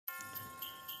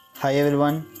Hi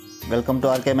everyone, welcome to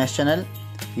RKMS channel.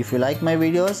 If you like my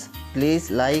videos, please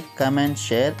like, comment,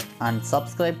 share and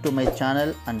subscribe to my channel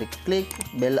and click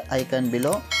bell icon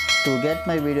below to get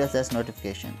my videos as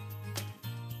notification.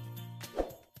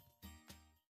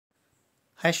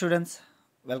 Hi students,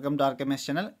 welcome to RKMS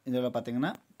channel. இதில்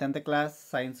பார்த்தீங்கன்னா 10th class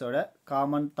science ஓட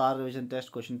common third revision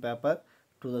test question paper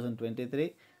 2023.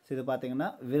 இது பார்த்தீங்கன்னா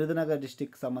Virudhunagar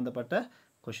district சம்பந்தப்பட்ட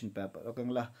question paper.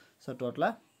 ஓகேங்களா? So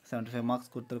டோட்டலாக 75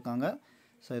 marks கொடுத்துருக்காங்க.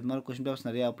 So இது மாதிரி கொஷின் பேப்பர்ஸ்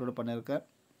நிறைய அப்லோட் பண்ணியிருக்கேன்.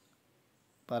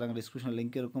 பாருங்கள், டிஸ்கிரிப்ஷன்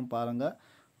லிங்க் இருக்கும், பாருங்கள்.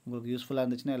 உங்களுக்கு யூஸ்ஃபுல்லாக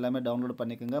இருந்துச்சுன்னா எல்லாமே டவுன்லோட்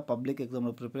பண்ணிக்கோங்க. பப்ளிக்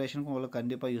எக்ஸாமோட ப்ரிப்பரேஷனுக்கு உங்களுக்கு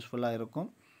கண்டிப்பாக யூஸ்ஃபுல்லாக இருக்கும்.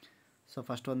 ஸோ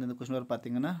ஃபஸ்ட்டு வந்து இந்த கொஷின் பேப்பர்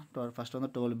பார்த்தீங்கன்னா ஃபஸ்ட்டு வந்து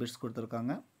 12 பிட்ஸ்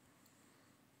கொடுத்துருக்காங்க.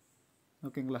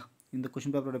 ஓகேங்களா? இந்த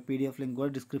கொஷின் பேப்பரோட பிடிஎஃப் லிங்க் கூட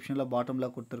டிஸ்கிரிப்ஷனில்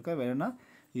பாட்டமில் கொடுத்துருக்கேன், வேணும்னா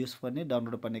யூஸ் பண்ணி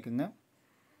டவுன்லோட் பண்ணிக்கோங்க.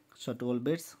 So 12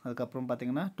 bits. அதுக்கப்புறம்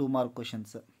பார்த்தீங்கன்னா 2 mark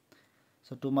questions.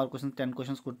 So 2 mark questions 10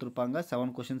 questions கொடுத்துருப்பாங்க.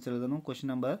 7 கொஷின்ஸ் எழுதணும்.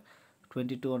 Question number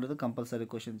 22 compulsory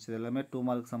questions. இது எல்லாமே 2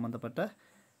 மார்க் சம்மந்தப்பட்ட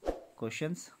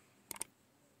questions.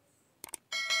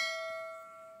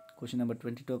 Question number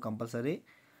 22 compulsory.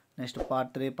 Next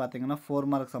part 3 பார்த்தீங்கன்னா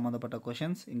 4 மார்க் சம்மந்தப்பட்ட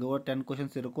கொஷின்ஸ். இங்கே ஒரு 10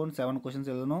 கொஷின்ஸ் இருக்கும், 7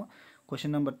 கொஷின்ஸ் எழுதணும்.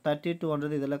 கொஷின் நம்பர்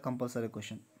 32 இதெல்லாம் கம்பல்சரி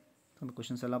கொஷின். அந்த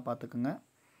கொஷின்ஸ் எல்லாம் பார்த்துக்குங்க.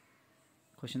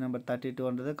 Question number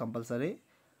 32 compulsory.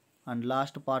 And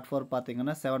last part 4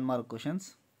 பார்த்தீங்கன்னா 7 மார்க் கொஷின்ஸ்.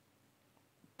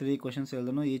 3 கொஷின்ஸ்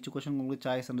எழுதணும். ஈச் கொஷின் உங்களுக்கு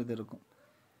சாய்ஸ்ன்றது இருக்கும்.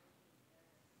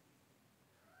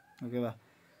 ஓகேவா?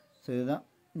 ஸோ இதுதான்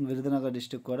விருதுநகர்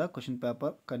டிஸ்ட்ரிக்டோட கொஷின்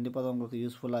பேப்பர். கண்டிப்பாக தான் உங்களுக்கு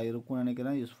யூஸ்ஃபுல்லாக இருக்கும்னு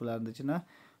நினைக்கிறேன். யூஸ்ஃபுல்லாக இருந்துச்சுன்னா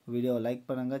வீடியோவை லைக்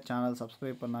பண்ணுங்கள். சேனல்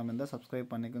சப்ஸ்கிரைப் பண்ணாமல் இருந்தால்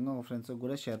சப்ஸ்கிரைப் பண்ணிக்கோங்க. உங்கள் ஃப்ரெண்ட்ஸுக்கு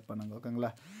கூட ஷேர் பண்ணுங்கள்.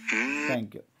 ஓகேங்களா?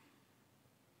 தேங்க்யூ.